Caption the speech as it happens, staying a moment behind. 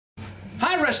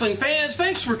Hi, wrestling fans.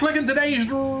 Thanks for clicking today's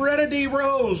Retta D.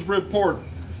 Rose report.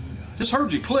 Just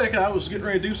heard you click. I was getting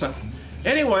ready to do something.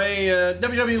 Anyway,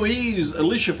 WWE's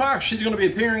Alicia Fox, she's going to be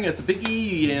appearing at the Big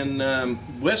E in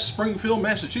West Springfield,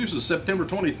 Massachusetts, September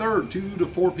 23rd, 2 to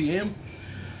 4 p.m.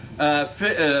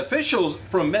 Officials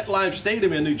from MetLife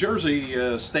Stadium in New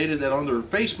Jersey stated that on their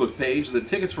Facebook page that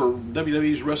tickets for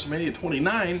WWE's WrestleMania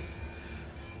 29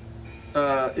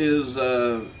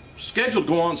 is scheduled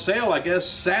to go on sale, I guess,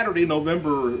 Saturday,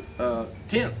 November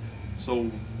 10th. So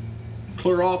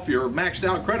clear off your maxed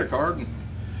out credit card, and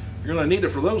you're going to need it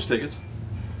for those tickets.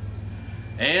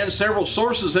 And several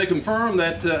sources have confirmed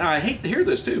that, I hate to hear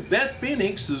this too, Beth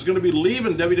Phoenix is going to be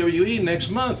leaving WWE next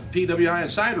month. PWI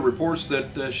Insider reports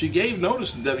that she gave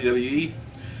notice to WWE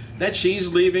that she's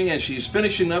leaving and she's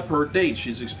finishing up her date.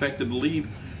 She's expected to leave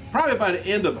probably by the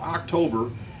end of October.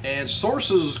 And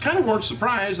sources kind of weren't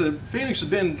surprised that Phoenix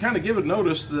had been kind of given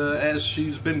notice as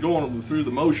she's been going through the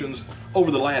motions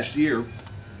over the last year.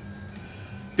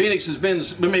 Phoenix has been,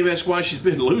 maybe that's why she's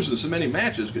been losing so many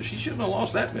matches, because she shouldn't have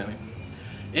lost that many.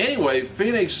 Anyway,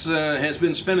 Phoenix has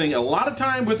been spending a lot of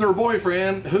time with her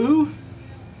boyfriend, who?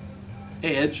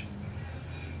 Edge,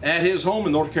 at his home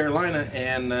in North Carolina,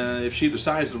 and if she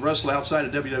decides to wrestle outside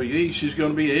of WWE, she's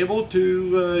going to be able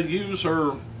to use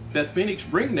her Beth Phoenix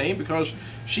ring name because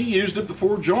she used it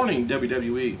before joining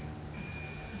WWE.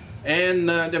 And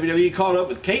WWE caught up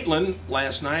with KAITLYN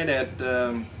last night at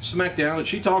SmackDown, and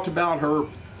she talked about her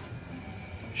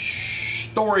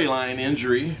storyline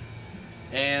injury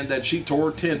and that she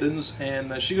tore tendons,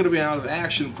 and she's going to be out of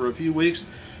action for a few weeks.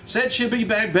 Said she'll be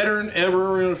back better than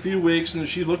ever in a few weeks, and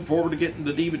she's looking forward to getting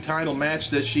the Diva title match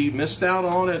that she missed out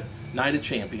on at Night of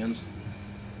Champions.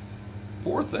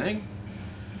 Poor thing.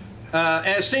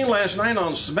 As seen last night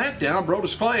on SmackDown,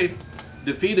 Brodus Clay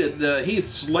defeated Heath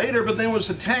Slater, but then was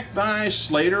attacked by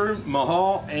Slater,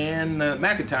 Mahal, and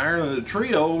McIntyre. And the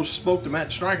trio spoke to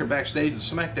Matt Striker backstage at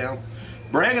SmackDown,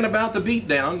 bragging about the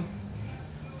beatdown.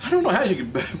 I don't know how you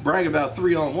could brag about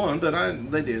 3-on-1,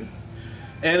 but they did.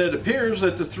 And it appears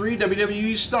that the three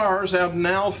WWE stars have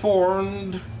now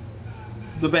formed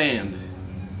the band.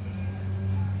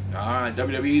 All right,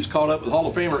 WWE's caught up with Hall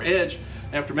of Famer Edge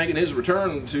after making his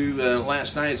return to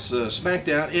last night's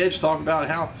SmackDown. Edge talked about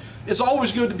how it's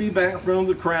always good to be back in front of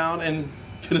the crowd and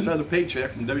get another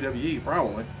paycheck from WWE,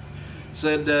 probably.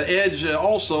 Said Edge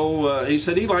also, he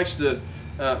said he likes to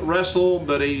wrestle,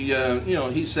 but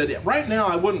he said, right now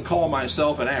I wouldn't call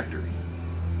myself an actor.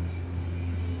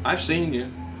 I've seen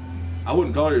you. I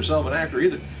wouldn't call yourself an actor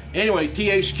either. Anyway,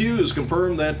 THQ has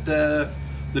confirmed that the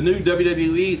new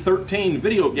WWE 13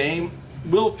 video game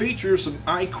will feature some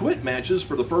I Quit matches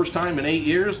for the first time in 8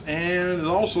 years, and it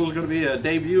also is going to be a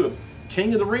debut of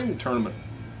King of the Ring tournament.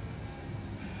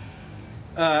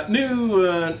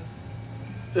 New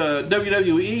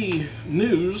WWE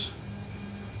news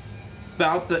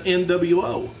about the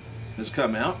NWO has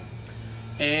come out,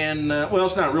 and well,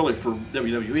 it's not really for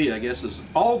WWE, I guess. It's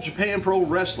All Japan Pro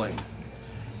Wrestling,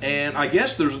 and I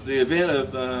guess there's the event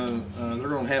of they're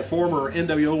going to have former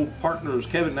NWO partners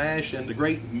Kevin Nash and the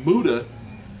Great Muta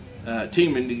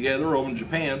teaming together over in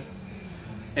Japan,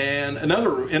 and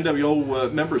another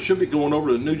NWO member should be going over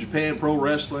to New Japan Pro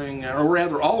Wrestling, or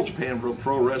rather All Japan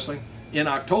Pro Wrestling, in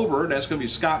October. That's going to be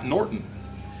Scott Norton.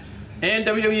 And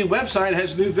WWE website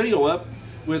has a new video up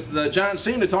with John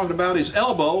Cena talking about his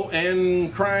elbow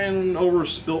and crying over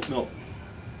spilt milk.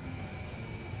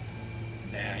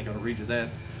 Nah, I ain't going to read you that.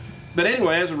 But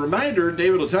anyway, as a reminder,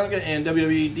 David Otunga and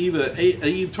WWE diva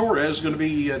Eve Torres is going to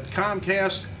be at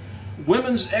Comcast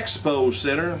Women's Expo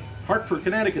Center, Hartford,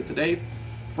 Connecticut today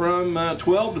from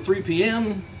 12 to 3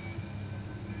 p.m.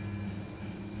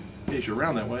 in case you're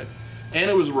around that way. And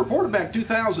it was reported back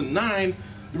 2009.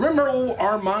 Remember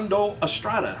Armando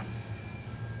Estrada?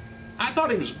 I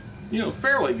thought he was,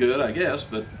 fairly good, I guess,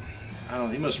 but I don't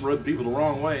know, he must have rubbed people the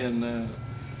wrong way in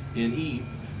E.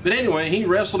 But anyway, he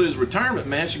wrestled his retirement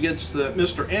match against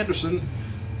Mr. Anderson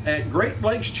at Great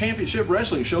Lakes Championship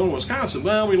Wrestling Show in Wisconsin.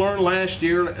 Well, we learned last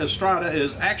year Estrada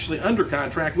is actually under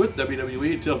contract with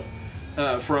WWE until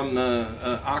from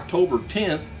October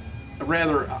 10th,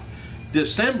 rather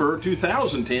December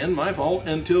 2010, my fault,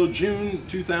 until June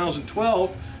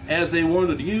 2012, as they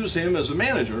wanted to use him as a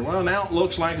manager. Well, now it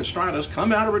looks like Estrada's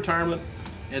come out of retirement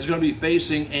and is going to be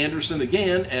facing Anderson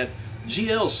again at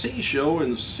GLC show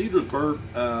in Cedarsburg,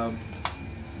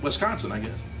 Wisconsin, I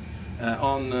guess,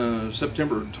 on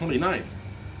September 29th.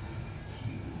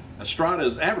 Estrada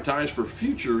is advertised for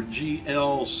future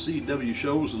GLCW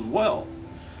shows as well.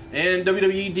 And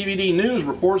WWE DVD News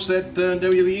reports that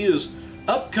WWE is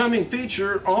upcoming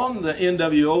feature on the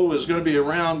NWO is going to be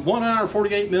around 1 hour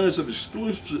 48 minutes of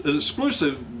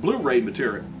exclusive Blu-ray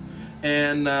material.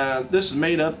 And this is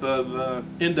made up of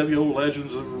NWO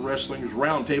Legends of Wrestling's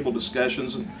roundtable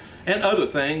discussions and other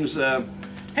things.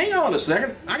 Hang on a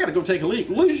second. I got to go take a leak.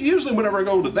 Usually whenever I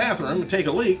go to the bathroom and take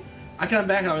a leak, I come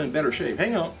back and I'm in better shape.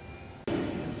 Hang on.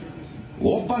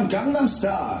 Oppan Gangnam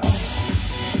Style.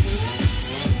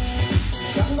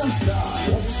 Gangnam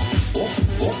Style.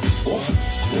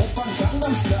 Oppan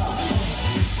Gangnam Style.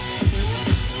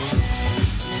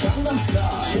 Gangnam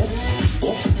Style.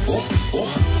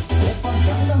 Oppan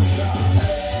Gangnam Style.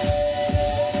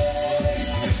 Hey,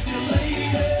 sexy lady.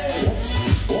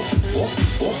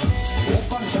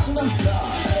 Oppan Gangnam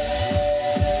Style.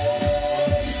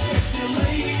 Hey, sexy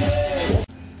lady.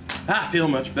 I feel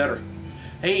much better.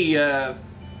 Hey,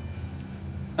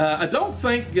 I don't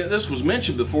think this was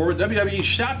mentioned before. WWE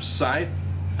shop site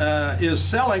is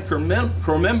selling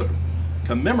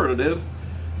commemorative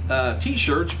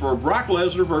T-shirts for Brock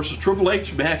Lesnar versus Triple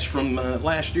H match from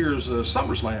last year's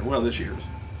SummerSlam. Well, this year's.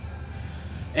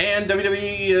 And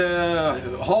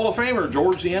WWE Hall of Famer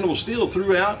George the Animal Steele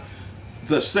threw out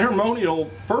the ceremonial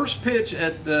first pitch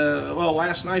at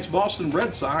last night's Boston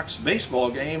Red Sox baseball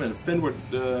game at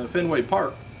Fenway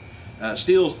Park.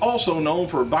 Steele's also known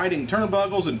for biting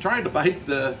turnbuckles and trying to bite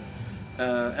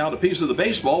out a piece of the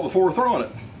baseball before throwing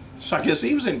it. So I guess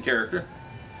he was in character.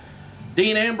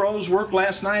 Dean Ambrose worked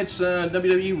last night's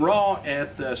WWE Raw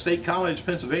at State College,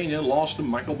 Pennsylvania, lost to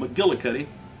Michael McGillicuddy.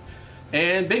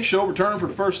 And Big Show returned for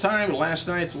the first time at last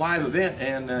night's live event,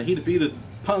 and he defeated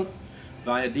Punk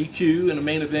via DQ in the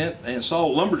main event and saw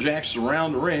lumberjacks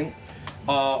around the ring.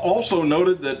 Also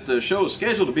noted that the show is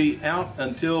scheduled to be out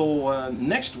until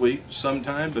next week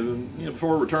sometime, but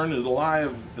before returning to the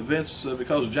live events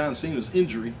because of John Cena's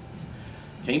injury.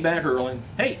 Came back early.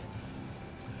 Hey,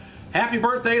 happy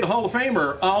birthday to Hall of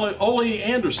Famer Ole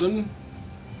Anderson,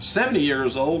 70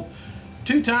 years old.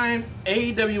 Two-time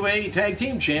AWA Tag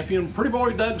Team Champion Pretty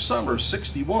Boy Doug Summers,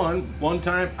 61.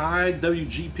 One-time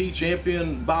IWGP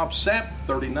Champion Bob Sapp,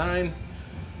 39.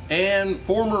 And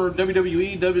former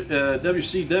WWE,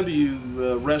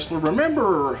 WCW wrestler,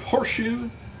 remember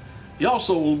Horseshoe? He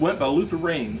also went by Luther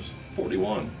Reigns,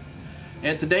 41.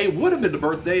 And today would have been the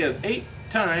birthday of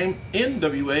 8-time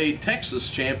NWA Texas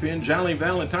champion Johnny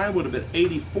Valentine, would have been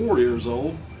 84 years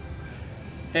old.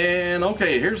 And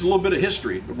okay, here's a little bit of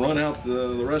history to run out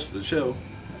the rest of the show.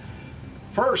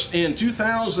 First, in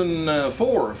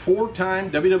 2004,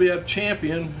 four-time WWF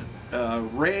champion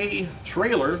Ray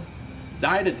Traylor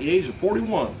died at the age of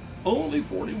 41. Only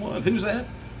 41. Who's that?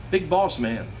 Big Boss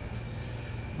Man.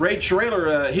 Ray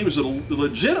Traylor, he was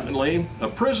legitimately a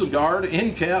prison guard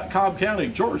in Cobb County,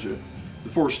 Georgia.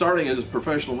 Before starting his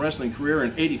professional wrestling career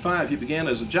in '85, he began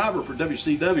as a jobber for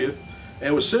WCW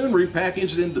and was soon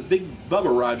repackaged into Big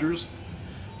Bubba Rogers.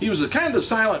 He was a kind of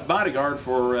silent bodyguard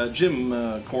for Jim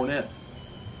Cornette.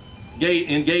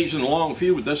 Engaged in a long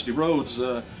feud with Dusty Rhodes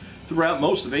throughout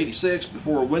most of '86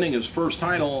 before winning his first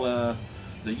title,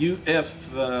 the UWF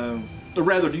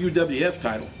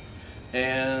title,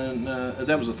 and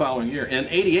that was the following year. In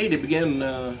 '88, he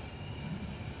began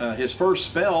his first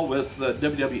spell with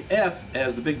WWF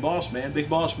as the Big Boss Man. Big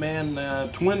Boss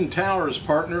Man, Twin Towers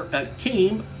partner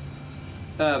Akeem,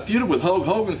 feuded with Hulk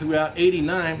Hogan throughout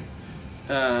 '89,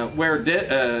 where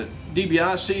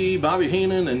DiBiase, Bobby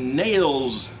Heenan, and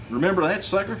Nails, remember that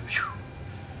sucker?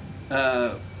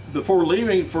 Before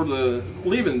leaving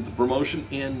the promotion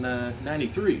in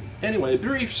 '93. Anyway, a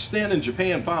brief stint in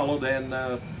Japan followed, and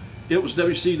it was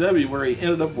WCW where he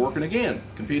ended up working again,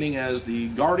 competing as the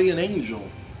Guardian Angel.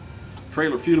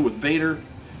 Traylor feuded with Vader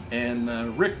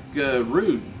and Rick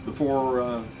Rude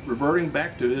before reverting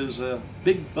back to his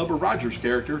Big Bubba Rogers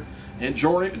character and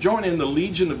joining the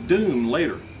Legion of Doom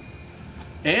later.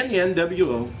 And the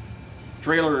NWO.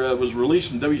 Traylor was released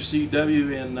from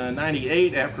WCW in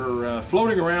 '98 after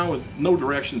floating around with no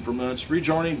direction for months,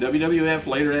 rejoining WWF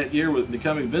later that year with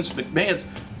becoming Vince McMahon's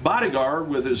bodyguard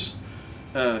with his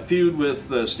feud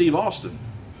with Steve Austin.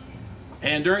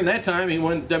 And during that time, he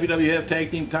won WWF Tag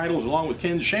Team titles along with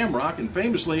Ken Shamrock and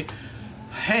famously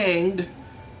hanged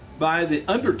by The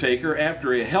Undertaker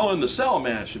after a Hell in a Cell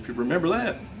match, if you remember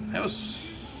that. That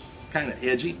was kind of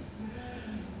edgy.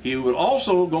 He would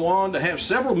also go on to have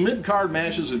several mid-card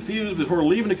matches and feuds before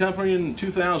leaving the company in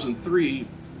 2003,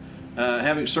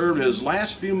 having served his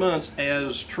last few months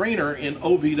as trainer in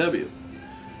OVW.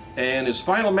 And his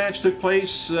final match took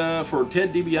place for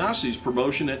Ted DiBiase's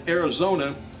promotion in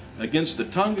Arizona against the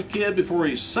Tonga Kid before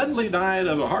he suddenly died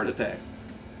of a heart attack.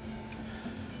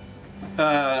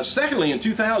 Secondly, in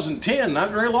 2010, not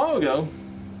very long ago,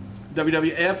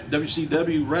 WWF,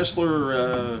 WCW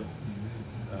wrestler,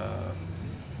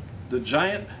 the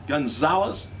Giant,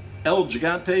 Gonzalez, El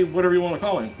Gigante, whatever you want to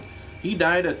call him. He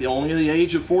died at only the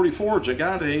age of 44.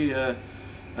 Gigante,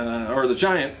 or the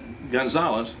Giant,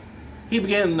 Gonzalez, he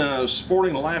began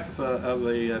sporting the life of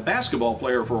a basketball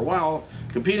player for a while,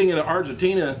 competing in an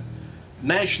Argentina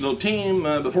national team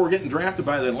before getting drafted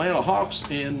by the Atlanta Hawks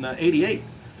in '88.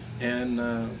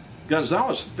 And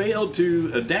Gonzalez failed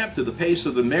to adapt to the pace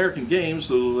of the American game,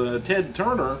 so Ted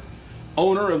Turner,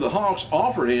 owner of the Hawks,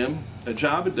 offered him a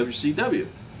job at WCW.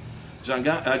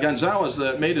 Gonzalez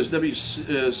made his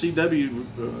WCW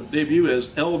debut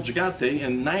as El Gigante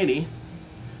in '90,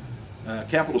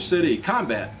 Capital City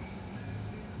Combat.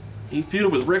 He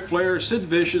feuded with Ric Flair, Sid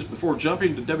Vicious before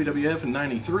jumping to WWF in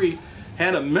 '93.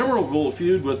 Had a memorable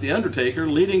feud with The Undertaker,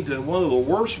 leading to one of the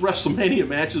worst WrestleMania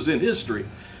matches in history.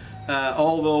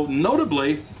 Although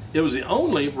notably, it was the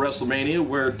only WrestleMania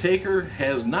where Taker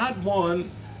has not won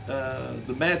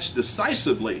the match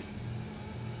decisively,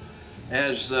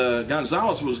 as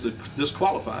Gonzalez was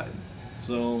disqualified.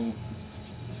 So,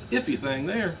 iffy thing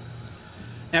there.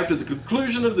 After the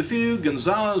conclusion of the feud,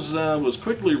 Gonzalez was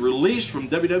quickly released from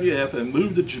WWF and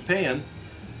moved to Japan,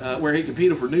 where he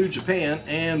competed for New Japan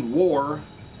and WAR,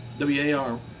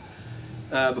 W-A-R,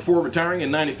 before retiring in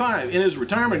 '95. In his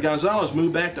retirement, Gonzalez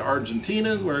moved back to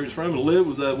Argentina, where he was from, and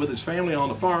lived with his family on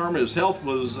the farm. His health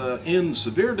was in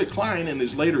severe decline in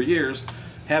his later years,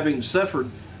 having suffered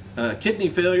kidney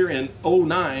failure in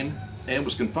 '09 and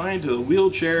was confined to a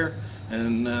wheelchair,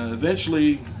 and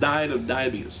eventually died of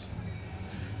diabetes.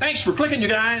 Thanks for clicking, you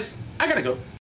guys. I gotta go.